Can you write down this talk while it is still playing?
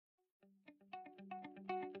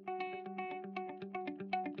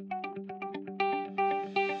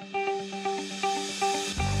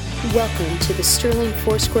Welcome to the Sterling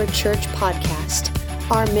Foursquare Church podcast.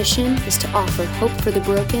 Our mission is to offer hope for the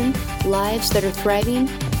broken, lives that are thriving,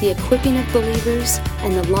 the equipping of believers,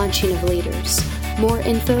 and the launching of leaders. More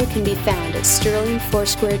info can be found at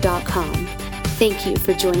sterlingfoursquare.com. Thank you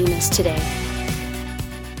for joining us today.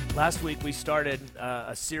 Last week we started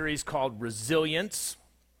a series called Resilience,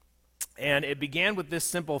 and it began with this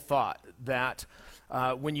simple thought that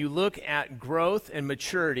when you look at growth and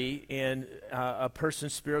maturity in a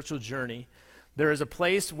person's spiritual journey, there is a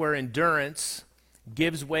place where endurance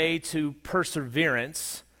gives way to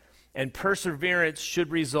perseverance, and perseverance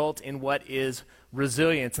should result in what is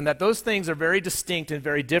resilience. And that those things are very distinct and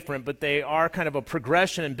very different, but they are kind of a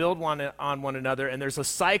progression and build on one another, and there's a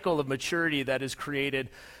cycle of maturity that is created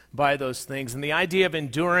by those things. And the idea of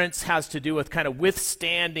endurance has to do with kind of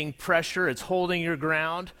withstanding pressure. It's holding your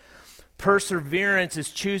ground. Perseverance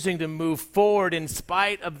is choosing to move forward in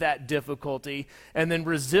spite of that difficulty. And then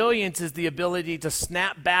resilience is the ability to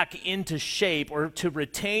snap back into shape or to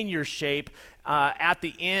retain your shape at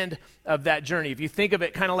the end of that journey. If you think of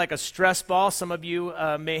it kind of like a stress ball, some of you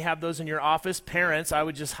may have those in your office. Parents, I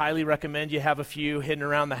would just highly recommend you have a few hidden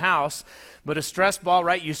around the house. But a stress ball,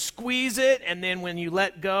 right, you squeeze it, and then when you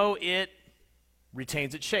let go, it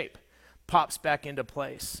retains its shape, pops back into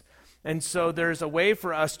place. And so there's a way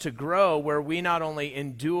for us to grow where we not only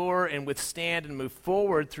endure and withstand and move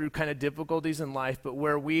forward through kind of difficulties in life, but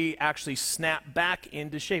where we actually snap back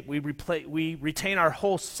into shape. We retain our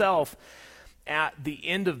whole self at the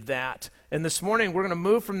end of that. And this morning we're going to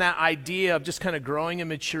move from that idea of just kind of growing in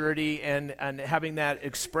maturity and having that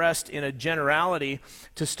expressed in a generality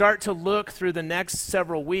to start to look through the next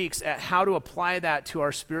several weeks at how to apply that to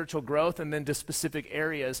our spiritual growth and then to specific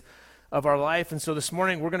areas of our life. And so this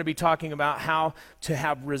morning we're going to be talking about how to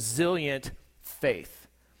have resilient faith,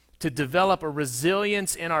 to develop a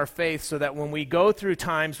resilience in our faith so that when we go through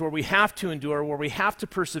times where we have to endure, where we have to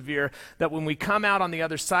persevere, that when we come out on the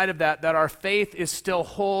other side of that, that our faith is still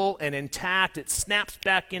whole and intact, it snaps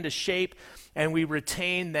back into shape, and we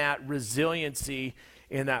retain that resiliency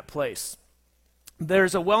in that place.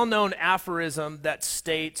 There's a well-known aphorism that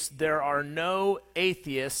states there are no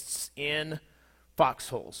atheists in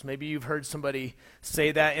foxholes. Maybe you've heard somebody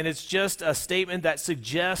say that, and it's just a statement that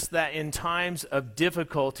suggests that in times of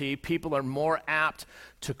difficulty, people are more apt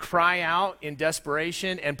to cry out in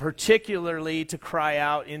desperation, and particularly to cry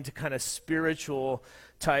out into kind of spiritual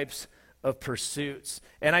types of pursuits.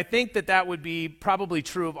 And I think that that would be probably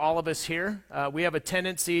true of all of us here. We have a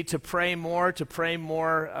tendency to pray more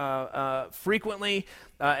frequently,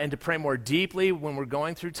 and to pray more deeply when we're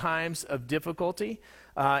going through times of difficulty.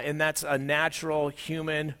 And that's a natural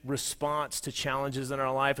human response to challenges in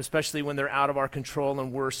our life, especially when they're out of our control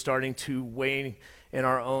and we're starting to wane in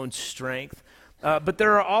our own strength. But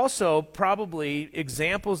there are also probably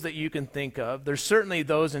examples that you can think of. There's certainly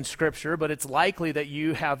those in Scripture, but it's likely that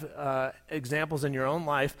you have examples in your own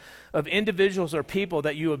life of individuals or people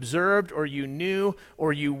that you observed or you knew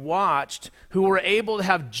or you watched who were able to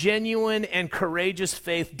have genuine and courageous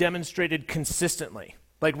faith demonstrated consistently.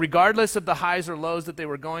 Like regardless of the highs or lows that they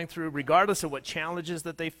were going through, regardless of what challenges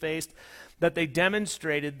that they faced, that they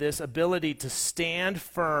demonstrated this ability to stand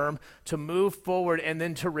firm, to move forward, and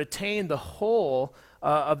then to retain the whole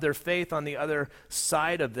of their faith on the other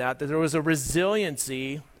side of that. That there was a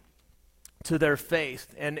resiliency to their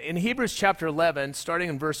faith. And in Hebrews chapter 11, starting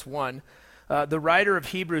in verse 1, the writer of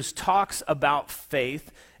Hebrews talks about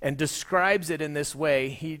faith and describes it in this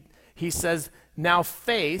way. He says, "Now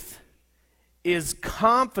faith is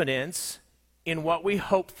confidence in what we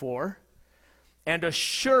hope for and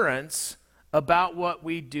assurance about what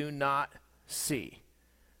we do not see."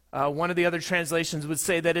 One of the other translations would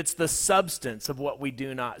say that it's the substance of what we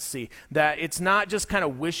do not see. That it's not just kind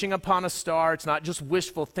of wishing upon a star, it's not just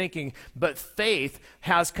wishful thinking, but faith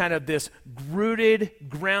has kind of this rooted,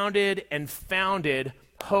 grounded, and founded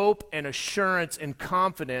hope and assurance and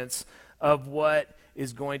confidence of what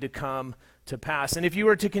is going to come to pass. And if you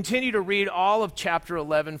were to continue to read all of chapter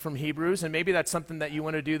 11 from Hebrews, and maybe that's something that you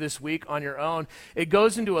want to do this week on your own, it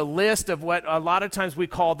goes into a list of what a lot of times we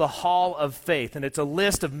call the Hall of Faith. And it's a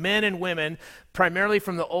list of men and women, primarily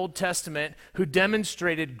from the Old Testament, who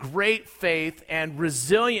demonstrated great faith and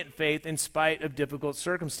resilient faith in spite of difficult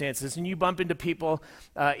circumstances. And you bump into people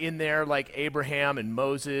in there like Abraham and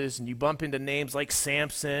Moses, and you bump into names like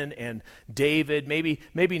Samson and David, maybe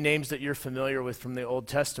names that you're familiar with from the Old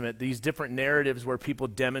Testament, these different narratives where people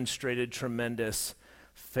demonstrated tremendous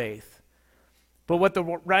faith. But what the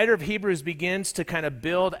writer of Hebrews begins to kind of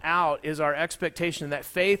build out is our expectation that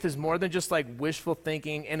faith is more than just like wishful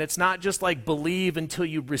thinking, and it's not just like believe until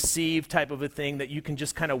you receive type of a thing that you can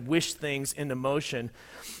just kind of wish things into motion.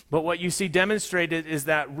 But what you see demonstrated is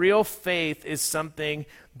that real faith is something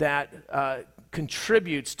that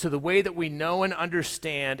contributes to the way that we know and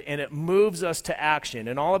understand, and it moves us to action.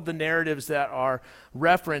 And all of the narratives that are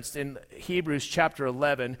referenced in Hebrews chapter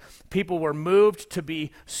 11, people were moved to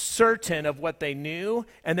be certain of what they knew,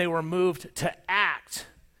 and they were moved to act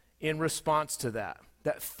in response to that.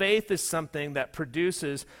 That faith is something that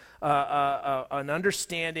produces an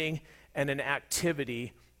understanding and an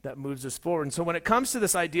activity that moves us forward. And so when it comes to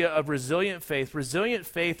this idea of resilient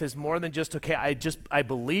faith is more than just, okay, I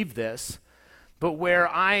believe this, but where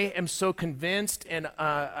I am so convinced and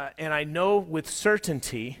I know with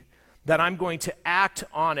certainty that I'm going to act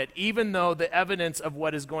on it, even though the evidence of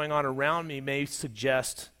what is going on around me may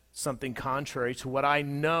suggest something contrary to what I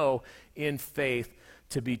know in faith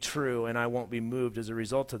to be true, and I won't be moved as a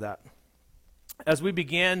result of that. As we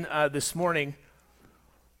begin this morning,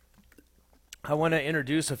 I want to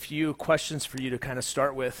introduce a few questions for you to kind of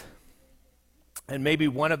start with. And maybe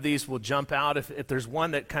one of these will jump out. If there's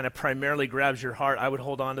one that kind of primarily grabs your heart, I would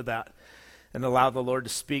hold on to that and allow the Lord to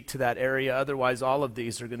speak to that area. Otherwise, all of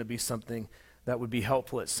these are going to be something that would be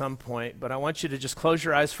helpful at some point. But I want you to just close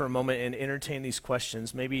your eyes for a moment and entertain these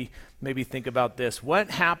questions. Maybe think about this. What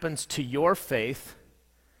happens to your faith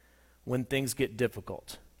when things get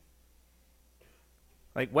difficult?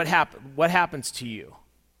 Like what happens to you,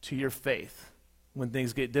 to your faith when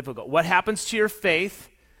things get difficult? What happens to your faith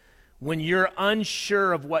when you're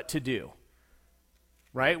unsure of what to do,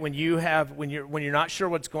 right? When you're not sure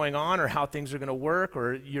what's going on or how things are going to work,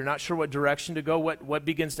 or you're not sure what direction to go, what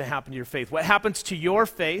begins to happen to your faith? What happens to your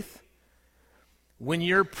faith when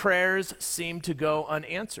your prayers seem to go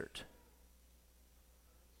unanswered?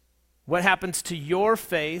 What happens to your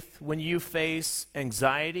faith when you face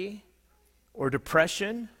anxiety or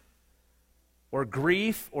depression or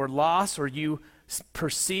grief or loss, or you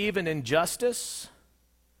perceive an injustice?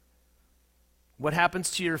 What happens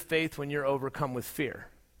to your faith when you're overcome with fear?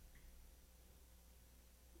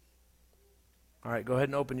 All right, go ahead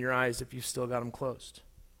and open your eyes if you've still got them closed.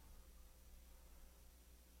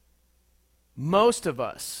 Most of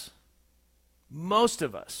us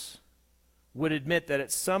would admit that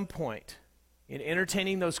at some point in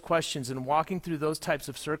entertaining those questions and walking through those types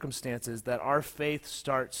of circumstances, that our faith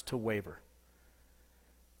starts to waver.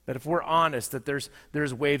 That if we're honest, that there's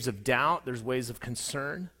waves of doubt, there's waves of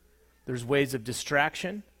concern, there's waves of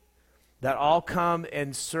distraction that all come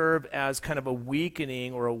and serve as kind of a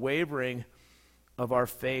weakening or a wavering of our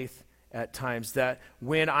faith at times. That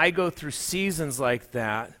when I go through seasons like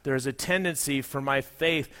that, there's a tendency for my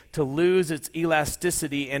faith to lose its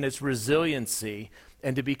elasticity and its resiliency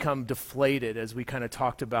and to become deflated, as we kind of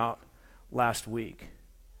talked about last week.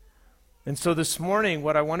 And so this morning,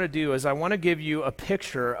 what I want to do is I want to give you a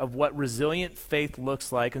picture of what resilient faith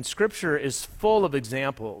looks like. And Scripture is full of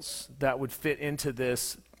examples that would fit into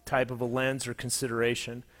this type of a lens or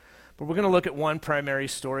consideration. But we're going to look at one primary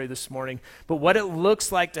story this morning. But what it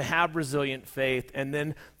looks like to have resilient faith, and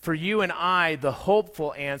then for you and I, the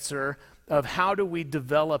hopeful answer of how do we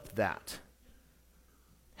develop that?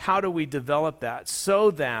 How do we develop that so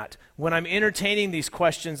that when I'm entertaining these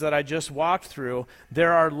questions that I just walked through,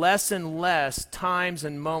 there are less and less times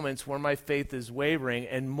and moments where my faith is wavering,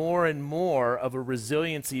 and more of a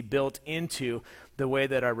resiliency built into the way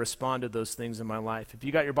that I respond to those things in my life. If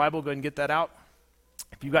you got your Bible, go ahead and get that out.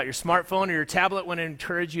 If you got your smartphone or your tablet, I want to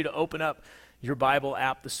encourage you to open up your Bible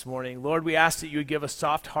app this morning. Lord, we ask that you would give us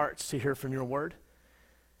soft hearts to hear from your word.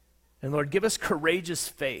 And Lord, give us courageous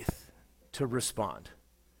faith to respond.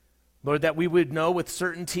 Lord, that we would know with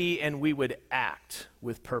certainty and we would act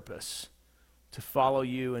with purpose to follow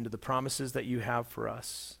you into the promises that you have for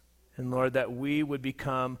us. And Lord, that we would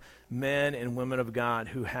become men and women of God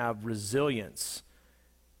who have resilience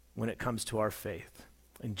when it comes to our faith.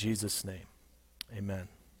 In Jesus' name, amen.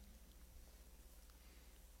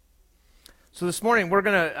 So this morning we're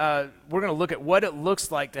gonna look at what it looks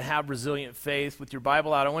like to have resilient faith. With your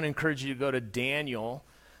Bible out, I want to encourage you to go to Daniel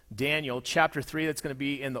chapter 3. That's going to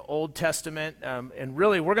be in the Old Testament. And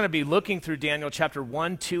really, we're going to be looking through Daniel chapter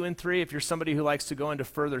 1, 2, and 3. If you're somebody who likes to go into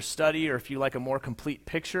further study, or if you like a more complete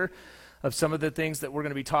picture of some of the things that we're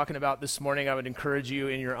going to be talking about this morning, I would encourage you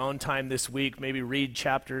in your own time this week, maybe read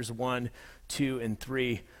chapters 1, 2, and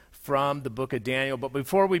 3 from the book of Daniel. But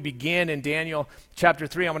before we begin in Daniel chapter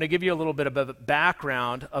 3, I'm going to give you a little bit of a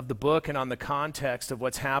background of the book and on the context of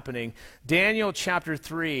what's happening. Daniel chapter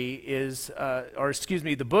 3 is,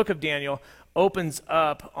 the book of Daniel opens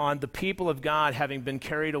up on the people of God having been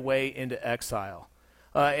carried away into exile.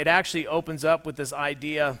 It actually opens up with this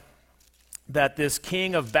idea that this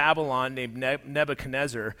king of Babylon named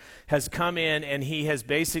Nebuchadnezzar has come in, and he has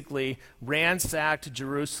basically ransacked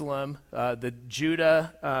Jerusalem. The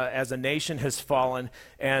Judah as a nation has fallen,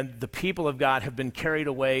 and the people of God have been carried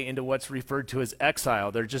away into what's referred to as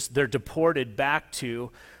exile. They're deported back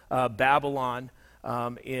to Babylon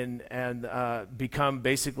and become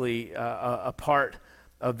basically a part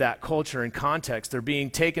of that culture and context. They're being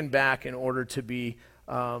taken back in order to be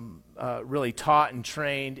really taught and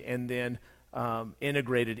trained and then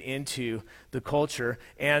integrated into the culture.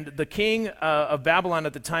 And the king of Babylon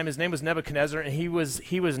at the time, his name was Nebuchadnezzar, and he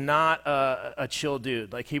was not a chill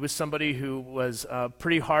dude. Like, he was somebody who was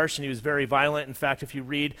pretty harsh, and he was very violent. In fact, if you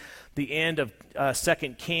read the end of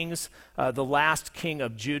 2 Kings, the last king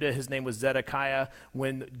of Judah, his name was Zedekiah,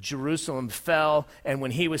 when Jerusalem fell and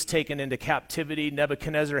when he was taken into captivity,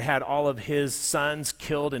 Nebuchadnezzar had all of his sons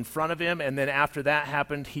killed in front of him, and then after that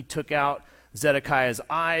happened, he took out Zedekiah's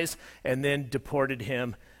eyes and then deported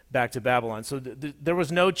him back to Babylon. So there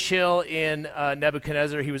was no chill in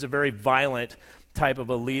Nebuchadnezzar. He was a very violent type of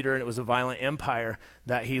a leader, and it was a violent empire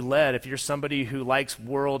that he led. If you're somebody who likes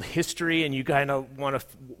world history and you kind of want to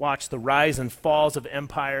watch the rise and falls of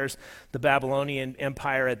empires, the Babylonian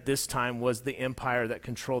Empire at this time was the empire that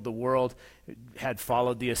controlled the world. It had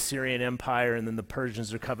followed the Assyrian Empire, and then the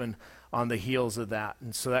Persians are coming on the heels of that.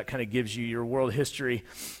 And so that kind of gives you your world history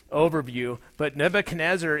overview. But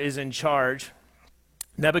Nebuchadnezzar is in charge.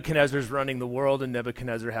 Nebuchadnezzar's running the world, and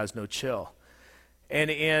Nebuchadnezzar has no chill.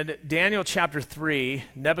 And in Daniel chapter 3,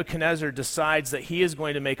 Nebuchadnezzar decides that he is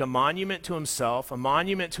going to make a monument to himself, a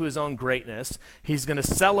monument to his own greatness. He's going to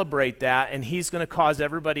celebrate that, and he's going to cause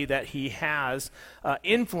everybody that he has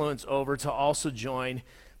influence over to also join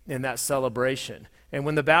in that celebration. And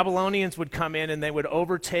when the Babylonians would come in and they would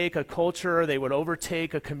overtake a culture, or they would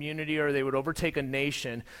overtake a community, or they would overtake a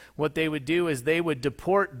nation, what they would do is they would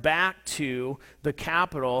deport back to the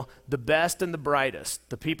capital the best and the brightest,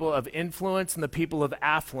 the people of influence and the people of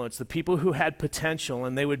affluence, the people who had potential,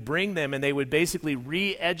 and they would bring them and they would basically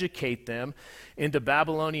re-educate them into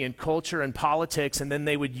Babylonian culture and politics, and then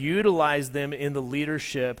they would utilize them in the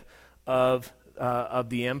leadership of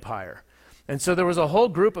the empire. And so there was a whole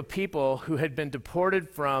group of people who had been deported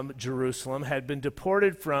from Jerusalem, had been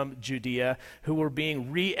deported from Judea, who were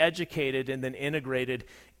being re-educated and then integrated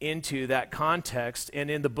into that context.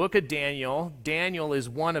 And in the book of Daniel, Daniel is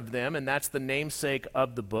one of them, and that's the namesake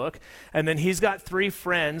of the book. And then he's got three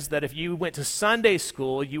friends that if you went to Sunday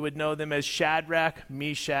school, you would know them as Shadrach,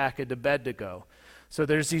 Meshach, and Abednego. So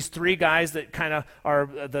there's these three guys that kind of are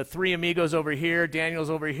the three amigos over here, Daniel's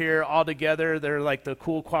over here, all together. They're like the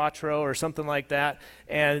cool quattro or something like that,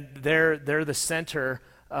 and they're the center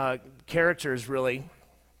characters really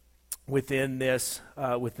within this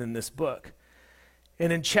book.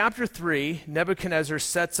 And in chapter 3, Nebuchadnezzar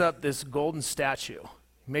sets up this golden statue.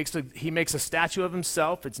 He makes a statue of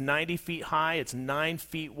himself. It's 90 feet high. It's 9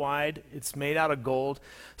 feet wide. It's made out of gold.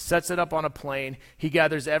 Sets it up on a plain. He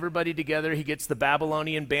gathers everybody together. He gets the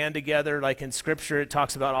Babylonian band together. Like in Scripture, it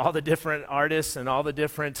talks about all the different artists and all the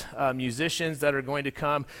different musicians that are going to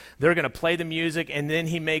come. They're going to play the music, and then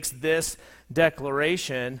he makes this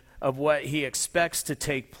declaration of what he expects to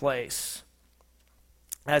take place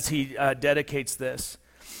as he dedicates this.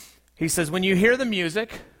 He says, when you hear the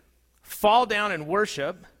music, fall down and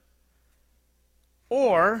worship,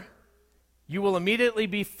 or you will immediately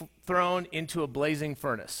be thrown into a blazing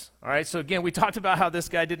furnace. All right, so again, we talked about how this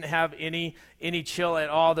guy didn't have any chill at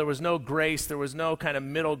all. There was no grace. There was no kind of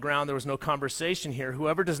middle ground. There was no conversation here.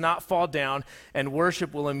 Whoever does not fall down and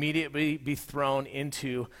worship will immediately be thrown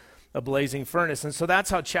into a blazing furnace. And so that's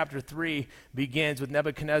how chapter 3 begins, with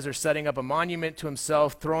Nebuchadnezzar setting up a monument to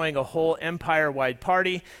himself, throwing a whole empire-wide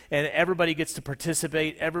party, and everybody gets to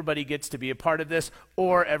participate, everybody gets to be a part of this,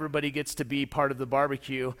 or everybody gets to be part of the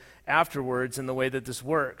barbecue afterwards in the way that this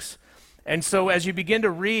works. And so as you begin to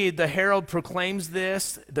read, the herald proclaims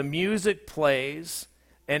this, the music plays,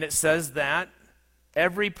 and it says that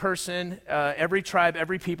every person, every tribe,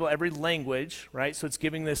 every people, every language, right? So it's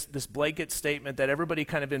giving this blanket statement that everybody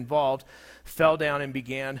kind of involved fell down and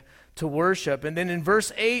began to worship. And then in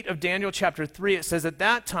verse 8 of Daniel chapter 3, it says at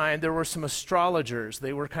that time there were some astrologers.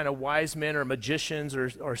 They were kind of wise men or magicians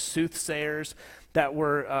or soothsayers that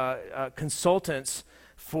were consultants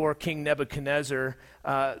for King Nebuchadnezzar.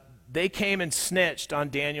 They came and snitched on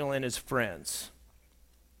Daniel and his friends.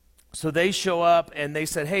 So they show up and they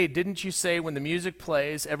said, hey, didn't you say when the music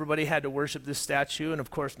plays, everybody had to worship this statue? And of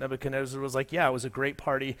course, Nebuchadnezzar was like, yeah, it was a great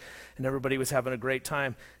party and everybody was having a great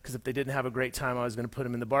time, because if they didn't have a great time, I was going to put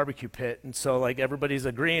them in the barbecue pit. And so like everybody's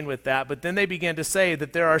agreeing with that. But then they began to say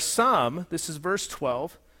that there are some, this is verse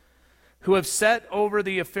 12, who have set over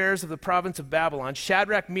the affairs of the province of Babylon,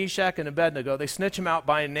 Shadrach, Meshach, and Abednego. They snitch them out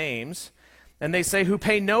by names. And they say, who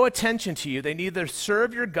pay no attention to you. They neither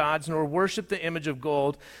serve your gods nor worship the image of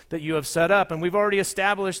gold that you have set up. And we've already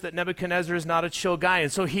established that Nebuchadnezzar is not a chill guy.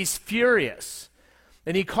 And so he's furious.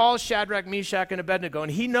 And he calls Shadrach, Meshach, and Abednego.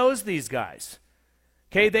 And he knows these guys.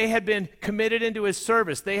 Okay, they had been committed into his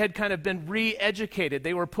service. They had kind of been re-educated.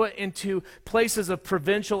 They were put into places of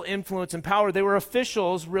provincial influence and power. They were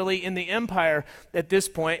officials really in the empire at this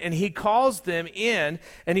point. And he calls them in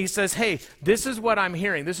and he says, hey, this is what I'm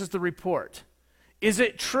hearing. This is the report. Is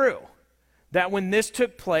it true that when this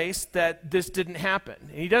took place that this didn't happen?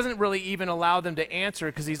 And he doesn't really even allow them to answer,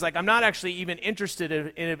 because he's like, I'm not actually even interested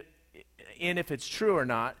in if it's true or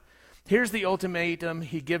not. Here's the ultimatum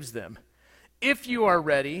he gives them. If you are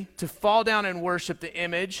ready to fall down and worship the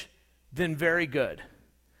image, then very good.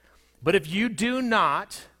 But if you do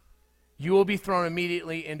not, you will be thrown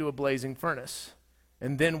immediately into a blazing furnace.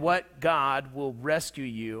 And then what God will rescue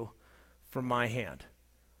you from my hand?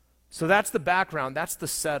 So that's the background, that's the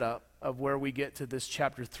setup of where we get to this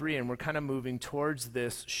chapter 3, and we're kind of moving towards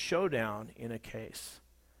this showdown in a case.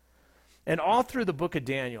 And all through the book of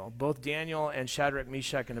Daniel, both Daniel and Shadrach,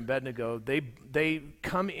 Meshach, and Abednego, they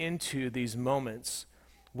come into these moments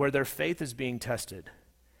where their faith is being tested.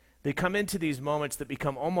 They come into these moments that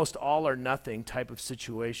become almost all or nothing type of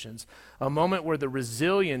situations, a moment where the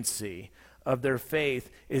resiliency of their faith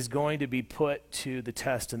is going to be put to the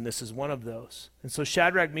test, and this is one of those. And so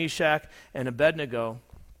Shadrach, Meshach, and Abednego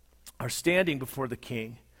are standing before the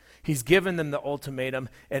king. He's given them the ultimatum,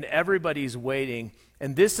 and everybody's waiting,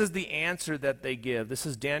 and this is the answer that they give. This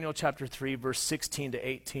is Daniel chapter 3, verse 16 to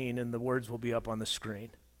 18, and the words will be up on the screen.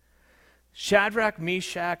 Shadrach,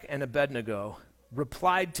 Meshach, and Abednego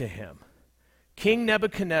replied to him, King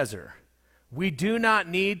Nebuchadnezzar, we do not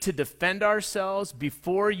need to defend ourselves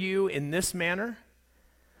before you in this manner.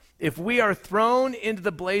 If we are thrown into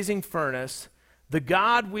the blazing furnace, the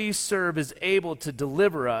God we serve is able to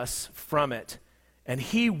deliver us from it, and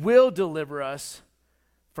he will deliver us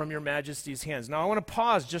from your majesty's hands. Now I want to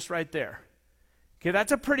pause just right there. Okay,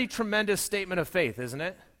 that's a pretty tremendous statement of faith, isn't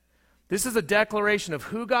it? This is a declaration of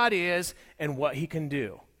who God is and what he can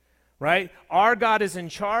do. Right? Our God is in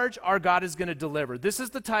charge. Our God is going to deliver. This is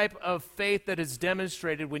the type of faith that is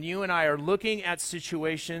demonstrated when you and I are looking at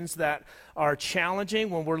situations that are challenging,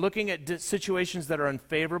 when we're looking at situations that are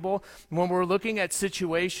unfavorable, when we're looking at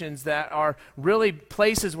situations that are really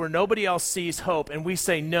places where nobody else sees hope, and we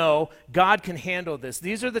say, no, God can handle this.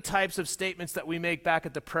 These are the types of statements that we make back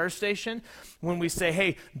at the prayer station when we say,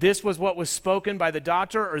 hey, this was what was spoken by the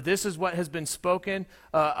doctor, or this is what has been spoken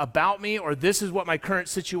about me, or this is what my current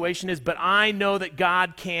situation is, but I know that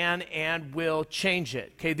God can and will change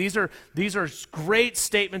it. Okay, these are great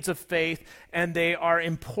statements of faith, and they are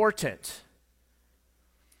important.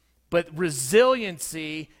 But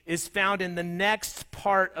resiliency is found in the next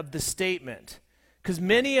part of the statement, because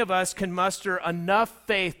many of us can muster enough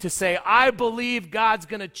faith to say, I believe God's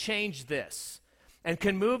going to change this, and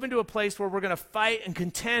can move into a place where we're going to fight and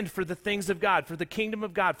contend for the things of God, for the kingdom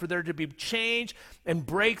of God, for there to be change and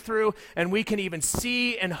breakthrough, and we can even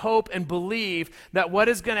see and hope and believe that what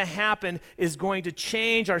is going to happen is going to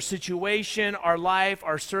change our situation, our life,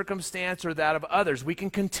 our circumstance, or that of others. We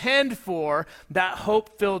can contend for that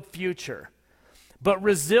hope-filled future. But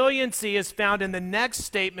resiliency is found in the next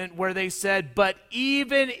statement where they said, but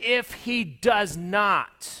even if he does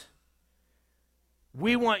not,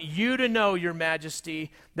 we want you to know, your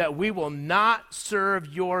majesty, that we will not serve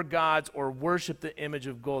your gods or worship the image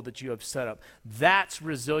of gold that you have set up. That's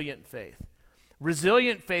resilient faith.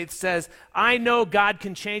 Resilient faith says, I know God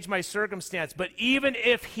can change my circumstance, but even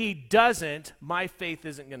if he doesn't, my faith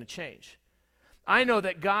isn't going to change. I know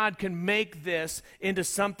that God can make this into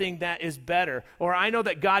something that is better, or I know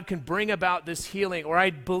that God can bring about this healing, or I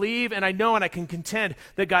believe and I know and I can contend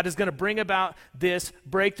that God is going to bring about this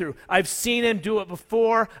breakthrough. I've seen him do it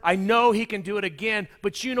before. I know he can do it again,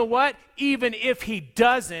 but you know what? Even if he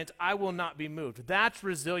doesn't, I will not be moved. That's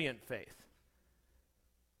resilient faith.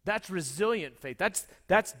 That's resilient faith.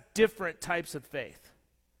 That's different types of faith.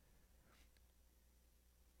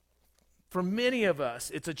 For many of us,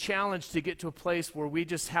 it's a challenge to get to a place where we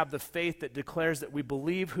just have the faith that declares that we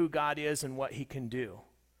believe who God is and what he can do.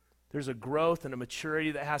 There's a growth and a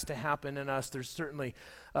maturity that has to happen in us. There's certainly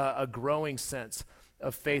a growing sense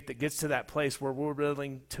of faith that gets to that place where we're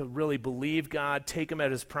willing to really believe God, take him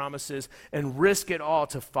at his promises, and risk it all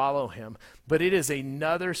to follow him. But it is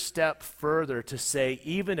another step further to say,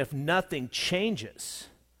 even if nothing changes,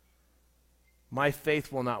 my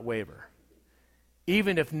faith will not waver.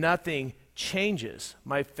 Even if nothing changes,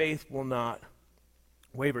 my faith will not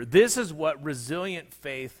waver. This is what resilient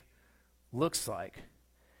faith looks like.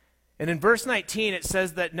 And in verse 19, it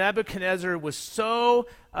says that Nebuchadnezzar was so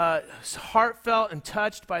heartfelt and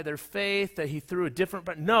touched by their faith that he threw a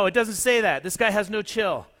different... No, it doesn't say that. This guy has no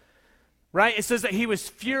chill, right? It says that he was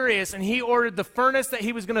furious, and he ordered the furnace that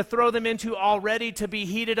he was going to throw them into already to be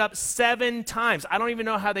heated up 7 times. I don't even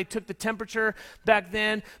know how they took the temperature back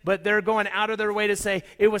then, but they're going out of their way to say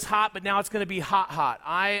it was hot, but now it's going to be hot.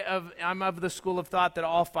 I'm of the school of thought that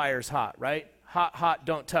all fire's hot, right? Hot,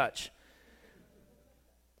 don't touch.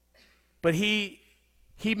 But he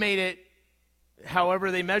made it,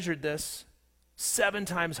 however they measured this, 7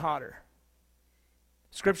 times hotter.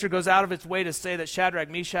 Scripture goes out of its way to say that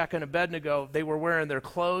Shadrach, Meshach, and Abednego, they were wearing their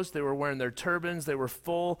clothes, they were wearing their turbans, they were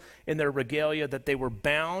full in their regalia, that they were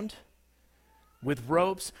bound with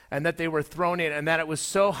ropes, and that they were thrown in, and that it was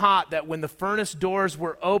so hot that when the furnace doors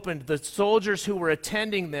were opened, the soldiers who were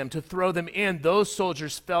attending them to throw them in, those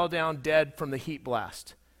soldiers fell down dead from the heat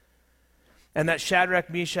blast. And that Shadrach,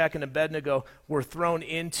 Meshach, and Abednego were thrown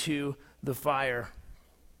into the fire.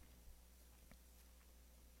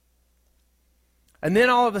 And then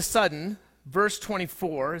all of a sudden, verse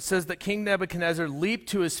 24, it says that King Nebuchadnezzar leaped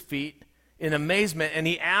to his feet in amazement, and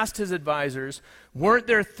he asked his advisors, weren't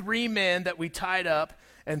there 3 men that we tied up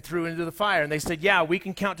and threw into the fire? And they said, yeah, we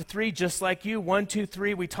can count to 3 just like you. 1, 2,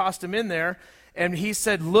 3, we tossed them in there. And he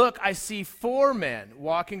said, look, I see 4 men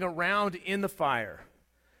walking around in the fire.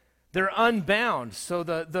 They're unbound, so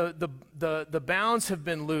the bounds have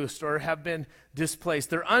been loosed or have been displaced.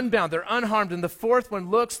 They're unbound, they're unharmed, and the 4th one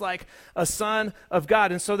looks like a son of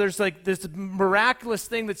God. And so there's like this miraculous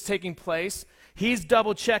thing that's taking place. He's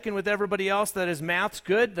double checking with everybody else that his math's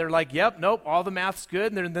good. They're like, yep, nope, all the math's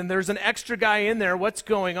good. And then there's an extra guy in there. What's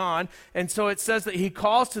going on? And so it says that he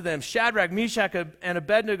calls to them, Shadrach, Meshach, and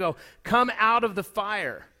Abednego, come out of the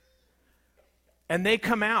fire. And they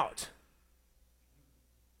come out.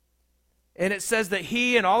 And it says that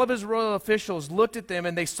he and all of his royal officials looked at them,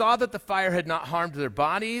 and they saw that the fire had not harmed their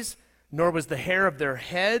bodies, nor was the hair of their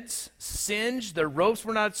heads singed, their robes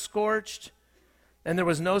were not scorched, and there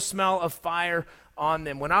was no smell of fire on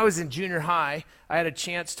them. When I was in junior high, I had a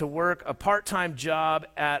chance to work a part-time job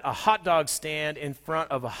at a hot dog stand in front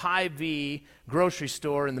of a Hy-Vee grocery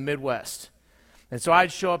store in the Midwest. And so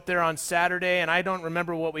I'd show up there on Saturday, and I don't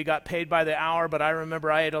remember what we got paid by the hour, but I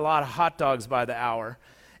remember I ate a lot of hot dogs by the hour.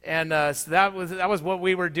 And so that was what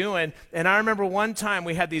we were doing. And I remember one time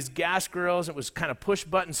we had these gas grills. It was kind of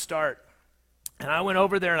push-button start. And I went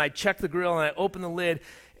over there and I checked the grill and I opened the lid,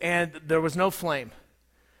 and there was no flame,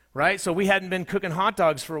 right? So we hadn't been cooking hot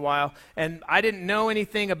dogs for a while. And I didn't know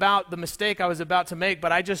anything about the mistake I was about to make,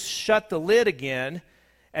 but I just shut the lid again.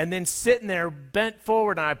 And then sitting there, bent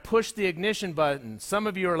forward, and I pushed the ignition button. Some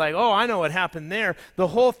of you are like, oh, I know what happened there. The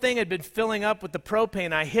whole thing had been filling up with the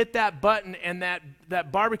propane. I hit that button, and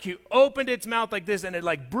that barbecue opened its mouth like this, and it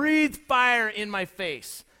like breathed fire in my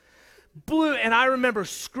face. Blew, and I remember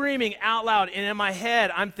screaming out loud, and in my head,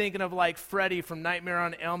 I'm thinking of like Freddy from Nightmare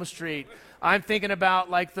on Elm Street. I'm thinking about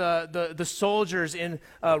like the soldiers in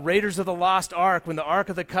Raiders of the Lost Ark when the Ark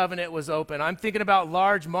of the Covenant was open. I'm thinking about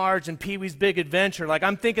Large Marge and Pee-wee's Big Adventure. Like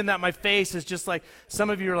I'm thinking that my face is just like, some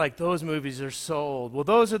of you are like, those movies are so old. Well,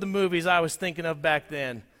 those are the movies I was thinking of back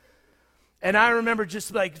then. And I remember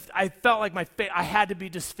just like, I felt like my face, I had to be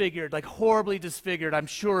disfigured, like horribly disfigured, I'm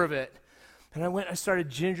sure of it. And I started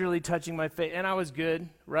gingerly touching my face, and I was good,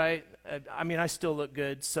 right? I mean, I still look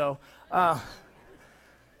good, so...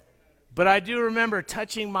 But I do remember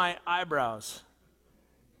touching my eyebrows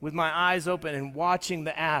with my eyes open and watching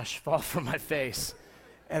the ash fall from my face.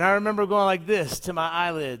 And I remember going like this to my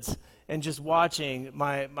eyelids and just watching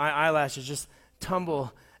my eyelashes just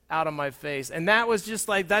tumble out of my face. And that was just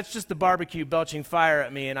like, that's just the barbecue belching fire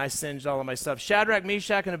at me, and I singed all of my stuff. Shadrach,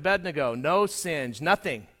 Meshach, and Abednego, no singe,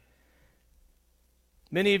 nothing.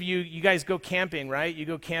 Many of you guys go camping, right? You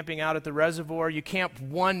go camping out at the reservoir. You camp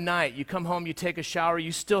one night. You come home, you take a shower.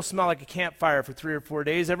 You still smell like a campfire for 3 or 4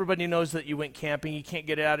 days. Everybody knows that you went camping. You can't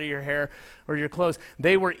get it out of your hair or your clothes.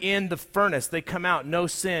 They were in the furnace. They come out, no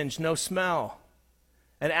singe, no smell.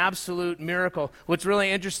 An absolute miracle. What's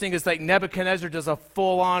really interesting is like Nebuchadnezzar does a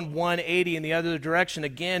full-on 180 in the other direction.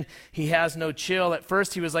 Again, he has no chill. At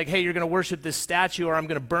first, he was like, hey, you're going to worship this statue or I'm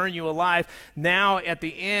going to burn you alive. Now, at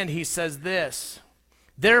the end, he says this.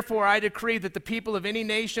 Therefore, I decree that the people of any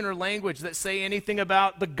nation or language that say anything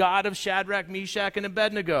about the God of Shadrach, Meshach, and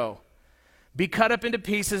Abednego be cut up into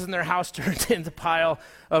pieces and their house turned into a pile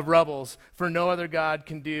of rubbles, for no other God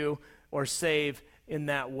can do or save in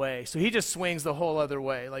that way. So he just swings the whole other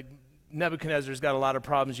way. Like Nebuchadnezzar's got a lot of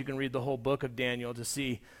problems. You can read the whole book of Daniel to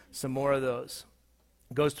see some more of those.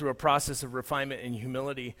 It goes through a process of refinement and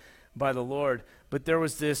humility by the Lord. But there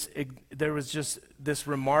was just this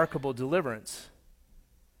remarkable deliverance.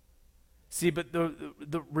 See, but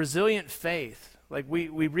the resilient faith, like we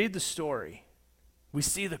read the story, we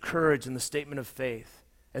see the courage and the statement of faith,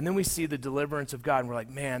 and then we see the deliverance of God, and we're like,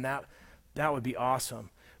 man, that would be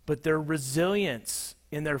awesome. But their resilience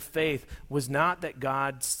in their faith was not that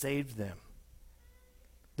God saved them.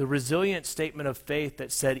 The resilient statement of faith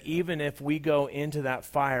that said, even if we go into that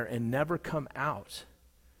fire and never come out,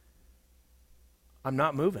 I'm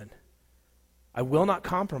not moving. I will not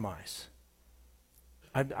compromise.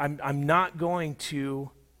 I'm not going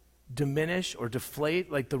to diminish or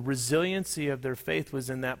deflate. Like the resiliency of their faith was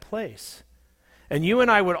in that place. And you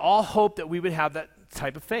and I would all hope that we would have that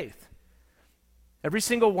type of faith. Every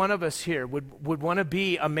single one of us here would want to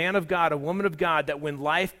be a man of God, a woman of God, that when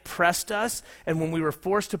life pressed us and when we were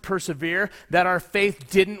forced to persevere, that our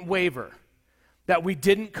faith didn't waver, that we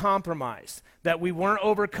didn't compromise, that we weren't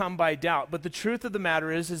overcome by doubt. But the truth of the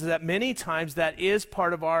matter is that many times that is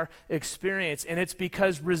part of our experience, and it's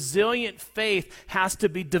because resilient faith has to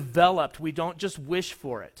be developed. We don't just wish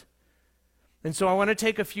for it. And so I want to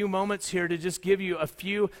take a few moments here to just give you a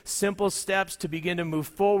few simple steps to begin to move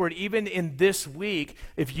forward. Even in this week,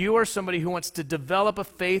 if you are somebody who wants to develop a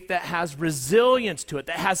faith that has resilience to it,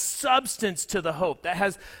 that has substance to the hope, that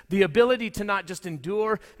has the ability to not just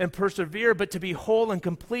endure and persevere, but to be whole and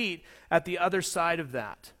complete at the other side of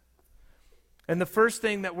that. And the first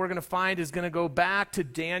thing that we're going to find is going to go back to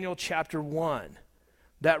Daniel chapter 1.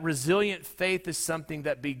 That resilient faith is something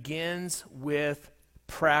that begins with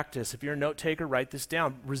practice. If you're a note taker, write this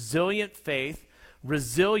down. Resilient faith,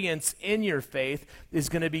 resilience in your faith is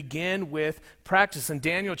going to begin with practice. In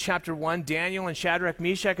Daniel chapter 1, Daniel and Shadrach,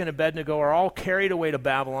 Meshach, and Abednego are all carried away to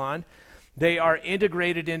Babylon. They are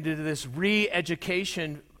integrated into this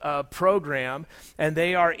re-education program, and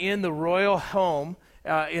they are in the royal home,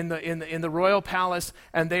 in the royal palace,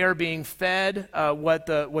 and they are being fed what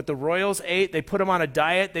the royals ate. They put them on a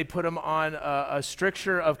diet. They put them on a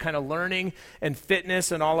stricture of kind of learning and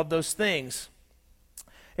fitness and all of those things.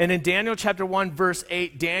 And in Daniel chapter 1, verse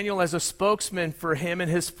 8, Daniel, as a spokesman for him and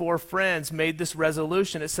his 4 friends, made this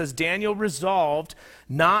resolution. It says, Daniel resolved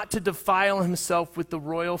not to defile himself with the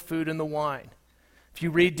royal food and the wine. If you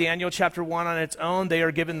read Daniel chapter 1 on its own, they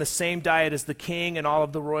are given the same diet as the king and all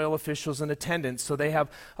of the royal officials in attendance. So they have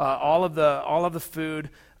all of the food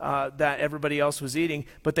that everybody else was eating,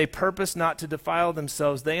 but they purposed not to defile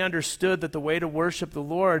themselves. They understood that the way to worship the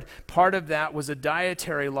Lord, part of that was a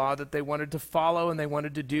dietary law that they wanted to follow, and they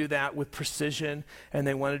wanted to do that with precision, and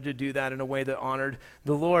they wanted to do that in a way that honored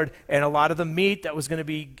the Lord. And a lot of the meat that was going to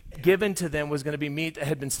be given to them was going to be meat that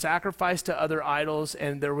had been sacrificed to other idols,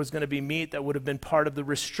 and there was going to be meat that would have been part of the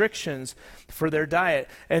restrictions for their diet.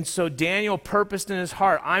 And so Daniel purposed in his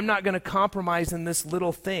heart, I'm not going to compromise in this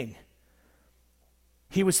little thing.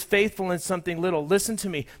 He was faithful in something little. Listen to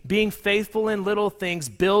me. Being faithful in little things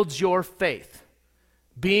builds your faith.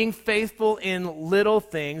 Being faithful in little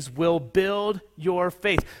things will build your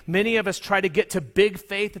faith. Many of us try to get to big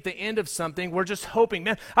faith at the end of something. We're just hoping,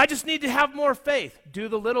 man, I just need to have more faith. Do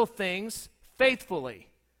the little things faithfully,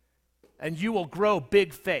 and you will grow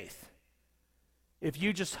big faith. If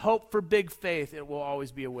you just hope for big faith, it will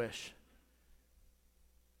always be a wish.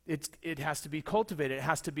 It has to be cultivated. It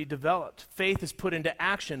has to be developed. Faith is put into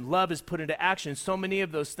action. Love is put into action. So many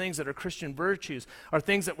of those things that are Christian virtues are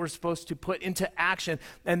things that we're supposed to put into action,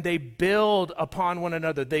 and they build upon one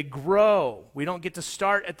another. They grow. We don't get to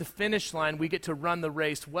start at the finish line. We get to run the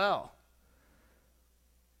race well.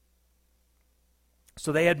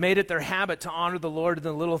 So they had made it their habit to honor the Lord in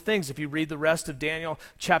the little things. If you read the rest of Daniel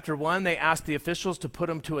chapter 1, they asked the officials to put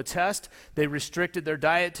them to a test. They restricted their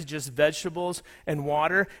diet to just vegetables and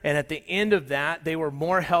water. And at the end of that, they were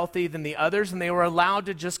more healthy than the others, and they were allowed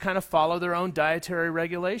to just kind of follow their own dietary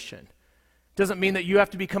regulation. Doesn't mean that you have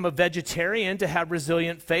to become a vegetarian to have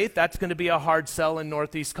resilient faith. That's going to be a hard sell in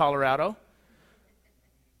Northeast Colorado.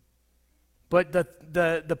 But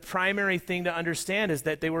the primary thing to understand is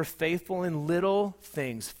that they were faithful in little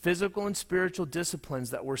things, physical and spiritual disciplines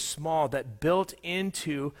that were small, that built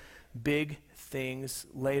into big things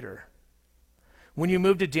later. When you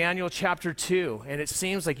move to Daniel chapter 2, and it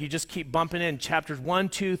seems like you just keep bumping in chapters 1,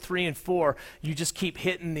 2, 3, and 4, you just keep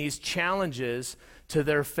hitting these challenges to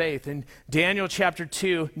their faith. In Daniel chapter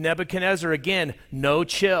 2, Nebuchadnezzar, again, no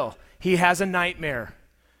chill. He has a nightmare,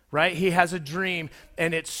 right? He has a dream,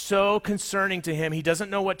 and it's so concerning to him. He doesn't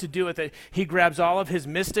know what to do with it. He grabs all of his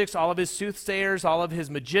mystics, all of his soothsayers, all of his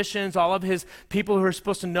magicians, all of his people who are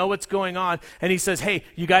supposed to know what's going on, and he says, hey,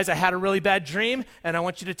 you guys, I had a really bad dream, and I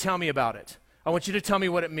want you to tell me about it. I want you to tell me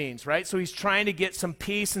what it means, right? So he's trying to get some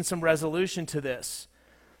peace and some resolution to this.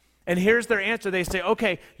 And here's their answer. They say,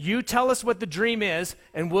 okay, you tell us what the dream is,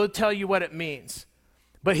 and we'll tell you what it means.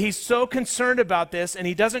 But he's so concerned about this, and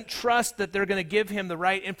he doesn't trust that they're going to give him the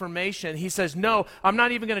right information. He says, no, I'm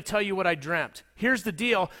not even going to tell you what I dreamt. Here's the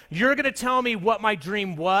deal. You're going to tell me what my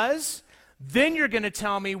dream was, then you're going to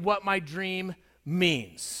tell me what my dream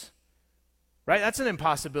means. Right? That's an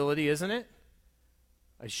impossibility, isn't it?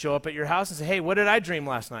 I show up at your house and say, hey, what did I dream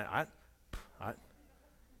last night? I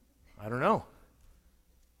don't know.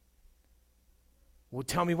 Well,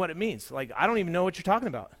 tell me what it means. Like, I don't even know what you're talking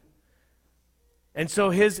about. And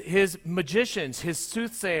so his magicians, his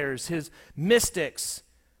soothsayers, his mystics,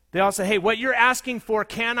 they all say, hey, what you're asking for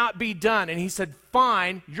cannot be done. And he said,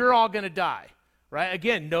 fine, you're all going to die. Right?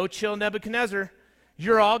 Again, no chill, Nebuchadnezzar.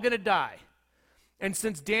 You're all going to die. And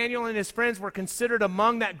since Daniel and his friends were considered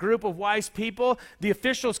among that group of wise people, the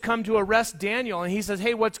officials come to arrest Daniel. And he says,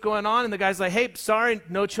 hey, what's going on? And the guy's like, hey, sorry,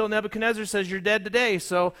 no chill, Nebuchadnezzar says you're dead today.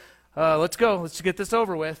 So let's go. Let's get this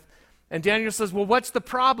over with. And Daniel says, well, what's the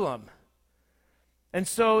problem? And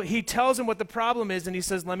so he tells him what the problem is, and he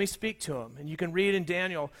says, let me speak to him. And you can read in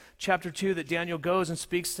Daniel chapter 2 that Daniel goes and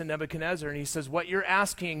speaks to Nebuchadnezzar, and he says, what you're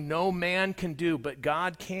asking no man can do, but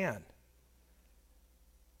God can.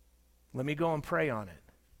 Let me go and pray on it.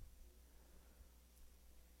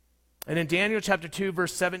 And in Daniel chapter 2,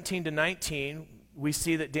 verse 17 to 19, we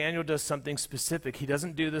see that Daniel does something specific. He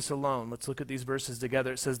doesn't do this alone. Let's look at these verses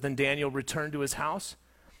together. It says, then Daniel returned to his house,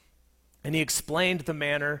 and he explained the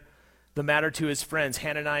matter to his friends,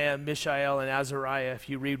 Hananiah, Mishael, and Azariah. If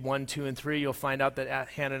you read 1, 2, and 3, you'll find out that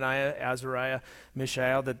Hananiah, Azariah,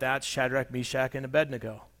 Mishael, that's Shadrach, Meshach, and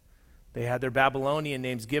Abednego. They had their Babylonian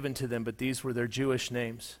names given to them, but these were their Jewish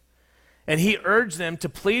names. And he urged them to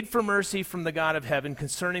plead for mercy from the God of heaven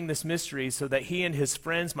concerning this mystery, so that he and his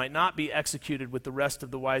friends might not be executed with the rest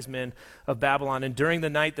of the wise men of Babylon. And during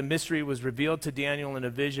the night, the mystery was revealed to Daniel in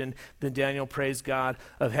a vision. Then Daniel praised God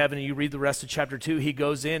of heaven. And you read the rest of chapter 2. He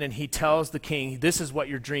goes in and he tells the king, this is what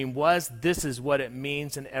your dream was. This is what it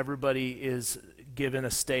means. And everybody is given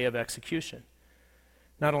a stay of execution.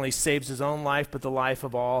 Not only saves his own life, but the life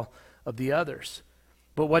of all of the others.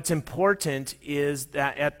 But what's important is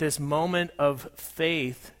that at this moment of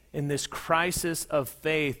faith, in this crisis of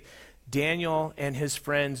faith, Daniel and his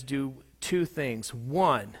friends do two things.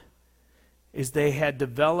 One is they had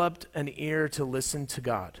developed an ear to listen to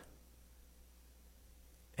God.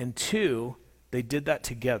 And two, they did that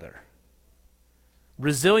together.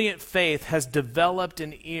 Resilient faith has developed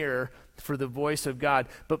an ear for the voice of God.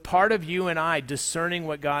 But part of you and I discerning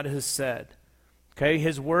what God has said. Okay,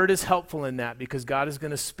 his word is helpful in that because God is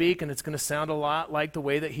going to speak and it's going to sound a lot like the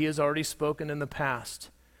way that he has already spoken in the past.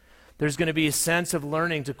 There's going to be a sense of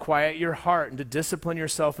learning to quiet your heart and to discipline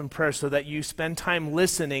yourself in prayer so that you spend time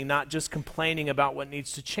listening, not just complaining about what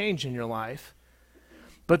needs to change in your life.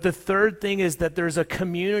 But the third thing is that there's a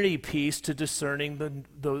community piece to discerning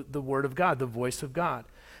the word of God, the voice of God.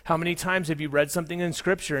 How many times have you read something in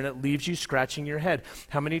Scripture and it leaves you scratching your head?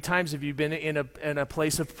 How many times have you been in a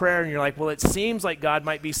place of prayer and you're like, well, it seems like God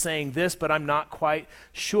might be saying this, but I'm not quite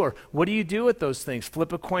sure. What do you do with those things?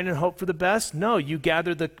 Flip a coin and hope for the best? No, you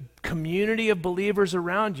gather the community of believers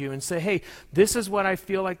around you and say, hey, this is what I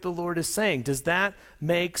feel like the Lord is saying. Does that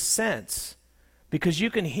make sense? Because you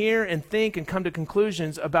can hear and think and come to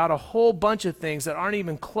conclusions about a whole bunch of things that aren't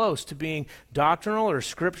even close to being doctrinal or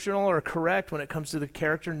scriptural or correct when it comes to the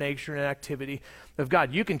character, nature, and activity of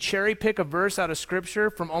God. You can cherry pick a verse out of Scripture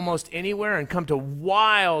from almost anywhere and come to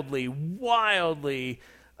wildly wrong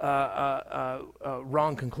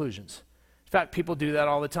conclusions. In fact, people do that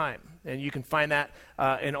all the time. And you can find that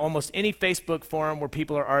in almost any Facebook forum where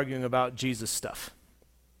people are arguing about Jesus stuff.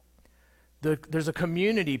 There's a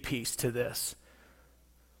community piece to this.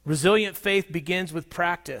 Resilient faith begins with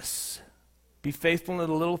practice. Be faithful in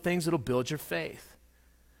the little things that'll build your faith.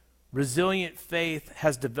 Resilient faith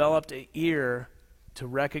has developed an ear to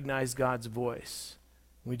recognize God's voice.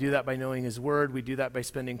 We do that by knowing his word. We do that by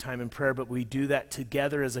spending time in prayer, but we do that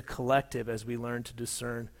together as a collective as we learn to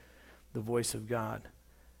discern the voice of God.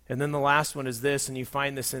 And then the last one is this, and you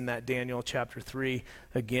find this in that Daniel chapter 3.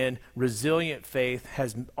 Again, resilient faith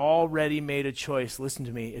has already made a choice. Listen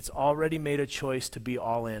to me. It's already made a choice to be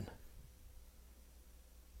all in.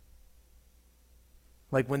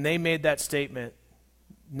 Like when they made that statement,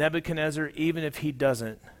 Nebuchadnezzar, even if he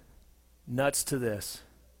doesn't, nuts to this.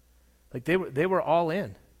 Like they were all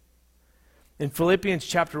in. In Philippians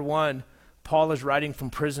chapter 1, Paul is writing from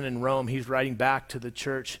prison in Rome. He's writing back to the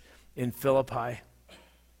church in Philippi.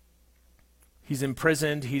 He's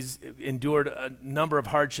imprisoned. He's endured a number of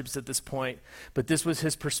hardships at this point, but this was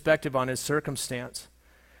his perspective on his circumstance.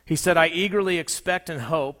 He said, I eagerly expect and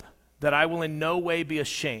hope that I will in no way be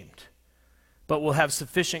ashamed, but will have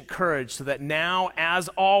sufficient courage so that now, as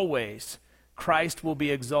always, Christ will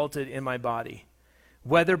be exalted in my body,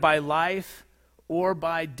 whether by life or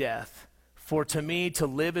by death. For to me to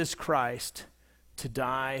live is Christ, to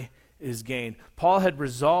die is gain. Paul had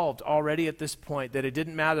resolved already at this point that it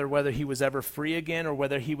didn't matter whether he was ever free again or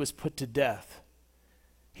whether he was put to death.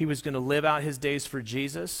 He was going to live out his days for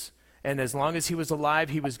Jesus, and as long as he was alive,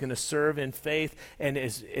 he was going to serve in faith, and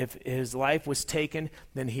if his life was taken,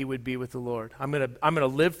 then he would be with the Lord. I'm going to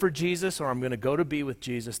live for Jesus, or I'm going to go to be with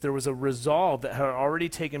Jesus. There was a resolve that had already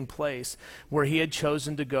taken place where he had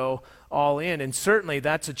chosen to go all in, and certainly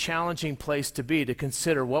that's a challenging place to be, to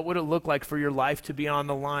consider what would it look like for your life to be on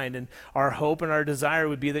the line, and our hope and our desire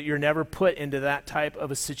would be that you're never put into that type of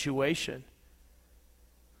a situation.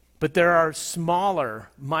 But there are smaller,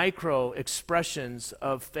 micro expressions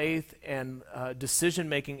of faith and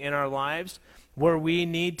decision-making in our lives where we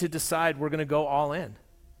need to decide we're going to go all in.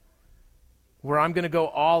 Where I'm going to go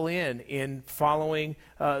all in following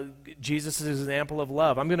Jesus' example of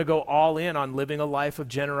love. I'm going to go all in on living a life of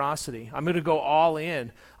generosity. I'm going to go all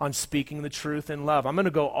in on speaking the truth in love. I'm going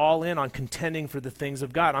to go all in on contending for the things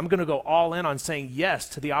of God. I'm going to go all in on saying yes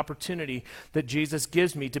to the opportunity that Jesus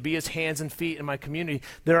gives me to be his hands and feet in my community.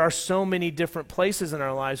 There are so many different places in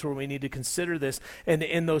our lives where we need to consider this. And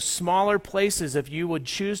in those smaller places, if you would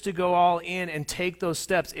choose to go all in and take those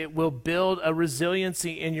steps, it will build a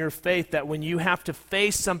resiliency in your faith that when you have to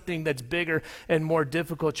face something that's bigger and more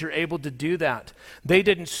difficult, you're able to do that. They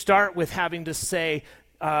didn't start with having to say,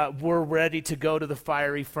 we're ready to go to the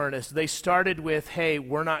fiery furnace. They started with, hey,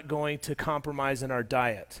 we're not going to compromise in our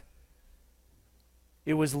diet.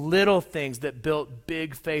 It was little things that built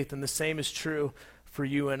big faith, and the same is true for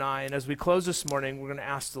you and I. And as we close this morning, we're going to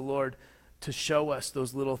ask the Lord to show us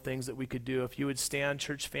those little things that we could do. If you would stand,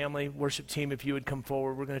 church family, worship team, if you would come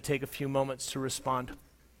forward, we're going to take a few moments to respond.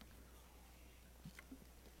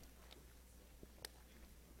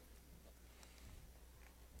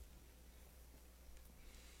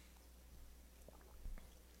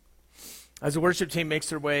 As the worship team makes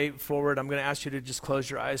their way forward, I'm going to ask you to just close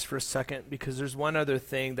your eyes for a second, because there's one other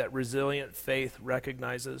thing that resilient faith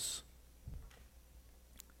recognizes.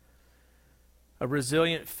 A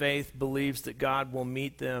resilient faith believes that God will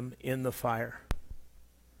meet them in the fire.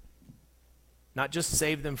 Not just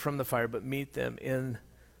save them from the fire, but meet them in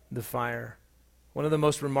the fire. One of the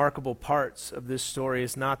most remarkable parts of this story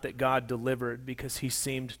is not that God delivered, because he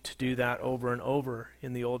seemed to do that over and over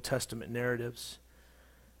in the Old Testament narratives,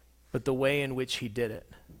 but the way in which he did it.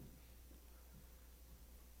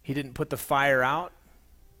 He didn't put the fire out.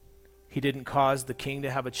 He didn't cause the king to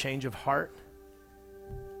have a change of heart.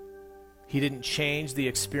 He didn't change the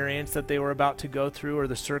experience that they were about to go through or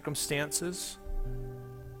the circumstances.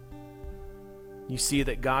 You see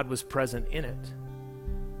that God was present in it.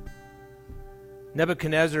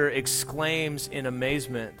 Nebuchadnezzar exclaims in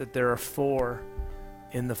amazement that there are 4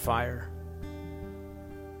 in the fire.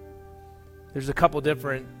 There's a couple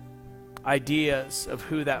different ideas of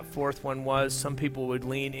who that 4th one was. Some people would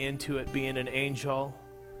lean into it being an angel,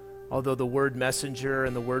 although the word messenger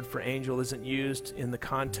and the word for angel isn't used in the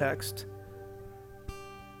context.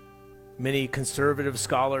 Many conservative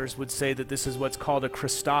scholars would say that this is what's called a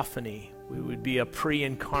Christophany. We would be a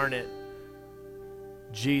pre-incarnate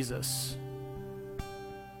Jesus.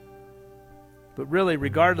 But really,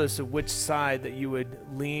 regardless of which side that you would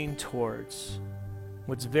lean towards,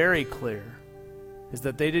 what's very clear is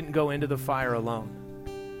that they didn't go into the fire alone.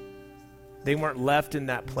 They weren't left in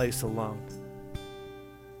that place alone.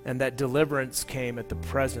 And that deliverance came at the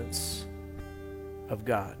presence of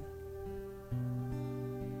God.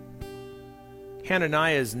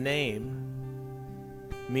 Hananiah's name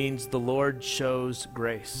means the Lord shows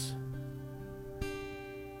grace.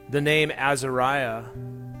 The name Azariah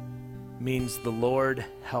means the Lord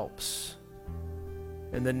helps.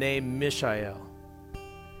 And the name Mishael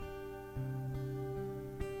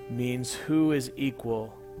means who is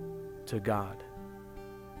equal to God.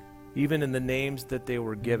 Even in the names that they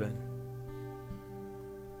were given,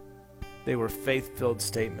 They were faith-filled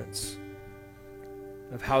statements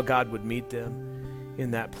of how God would meet them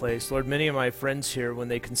in that place. Lord, many of my friends here, when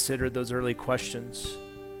they considered those early questions,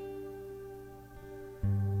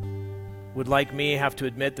 would, like me, have to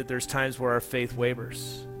admit that there's times where our faith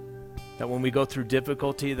wavers, that when we go through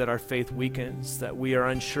difficulty, that our faith weakens, that we are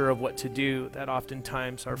unsure of what to do, that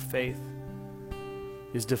oftentimes our faith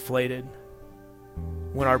is deflated.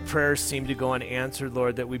 When our prayers seem to go unanswered,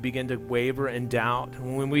 Lord, that we begin to waver and doubt.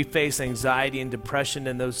 And when we face anxiety and depression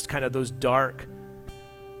and those dark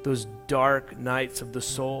nights of the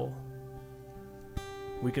soul,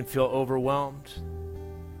 we can feel overwhelmed.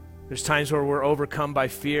 There's times where we're overcome by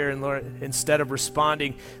fear, and Lord, instead of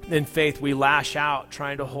responding in faith, we lash out,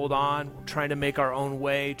 trying to hold on, trying to make our own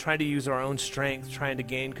way, trying to use our own strength, trying to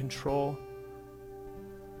gain control.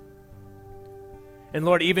 And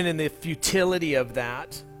Lord, even in the futility of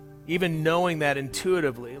that, even knowing that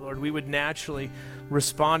intuitively, Lord, we would naturally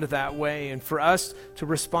respond that way. And for us to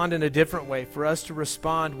respond in a different way, for us to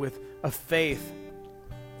respond with a faith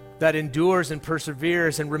that endures and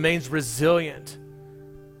perseveres and remains resilient,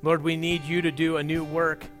 Lord, we need you to do a new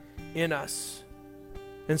work in us.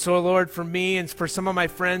 And so, Lord, for me and for some of my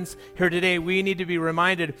friends here today, we need to be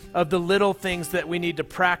reminded of the little things that we need to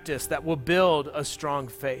practice that will build a strong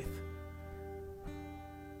faith.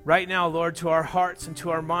 Right now, Lord, to our hearts and to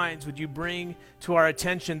our minds, would you bring to our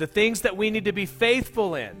attention the things that we need to be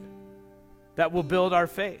faithful in that will build our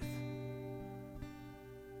faith?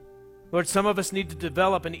 Lord, some of us need to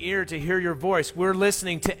develop an ear to hear your voice. We're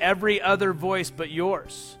listening to every other voice but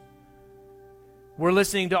yours. We're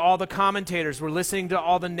listening to all the commentators. We're listening to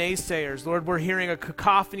all the naysayers. Lord, we're hearing a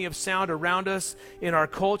cacophony of sound around us in our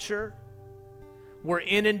culture. We're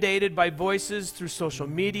inundated by voices through social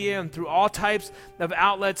media and through all types of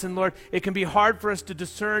outlets. And Lord, it can be hard for us to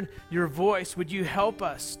discern your voice. Would you help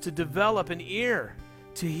us to develop an ear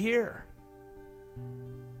to hear?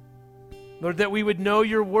 Lord, that we would know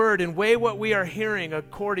your word and weigh what we are hearing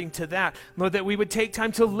according to that. Lord, that we would take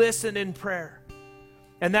time to listen in prayer.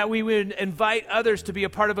 And that we would invite others to be a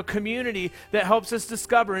part of a community that helps us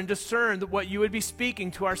discover and discern what you would be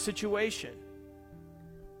speaking to our situation.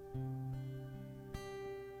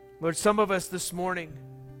 Lord, some of us this morning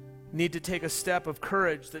need to take a step of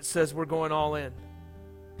courage that says we're going all in.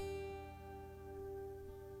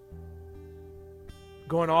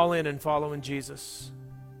 Going all in and following Jesus.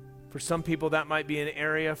 For some people that might be an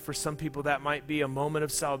area, for some people that might be a moment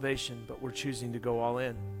of salvation, but we're choosing to go all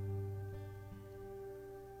in.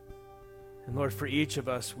 And Lord, for each of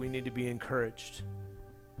us, we need to be encouraged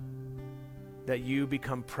that you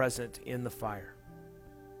become present in the fire.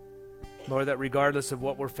 Lord, that regardless of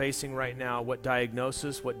what we're facing right now, what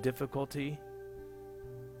diagnosis, what difficulty,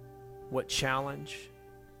 what challenge,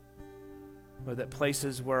 or that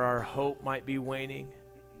places where our hope might be waning,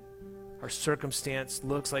 our circumstance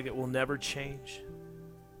looks like it will never change,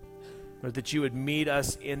 Lord, that you would meet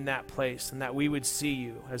us in that place and that we would see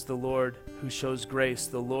you as the Lord who shows grace,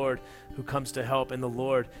 the Lord who comes to help, and the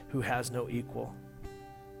Lord who has no equal.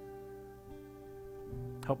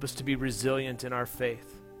 Help us to be resilient in our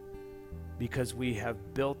faith because we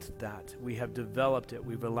have built that, we have developed it,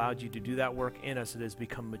 we've allowed you to do that work in us. It has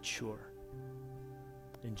become mature.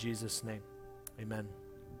 In Jesus' name, amen.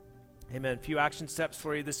 Amen. A few action steps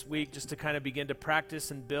for you this week just to kind of begin to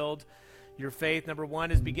practice and build your faith. Number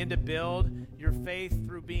one is begin to build your faith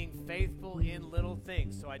through being faithful in little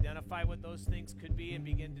things. So identify what those things could be and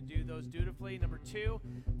begin to do those dutifully. Number two,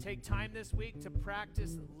 take time this week to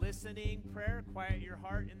practice listening prayer. Quiet your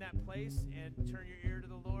heart in that place and turn your ear to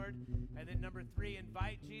the Lord. And then number three,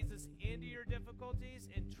 invite Jesus into your difficulties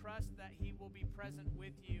and trust that he will be present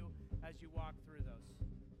with you as you walk through those.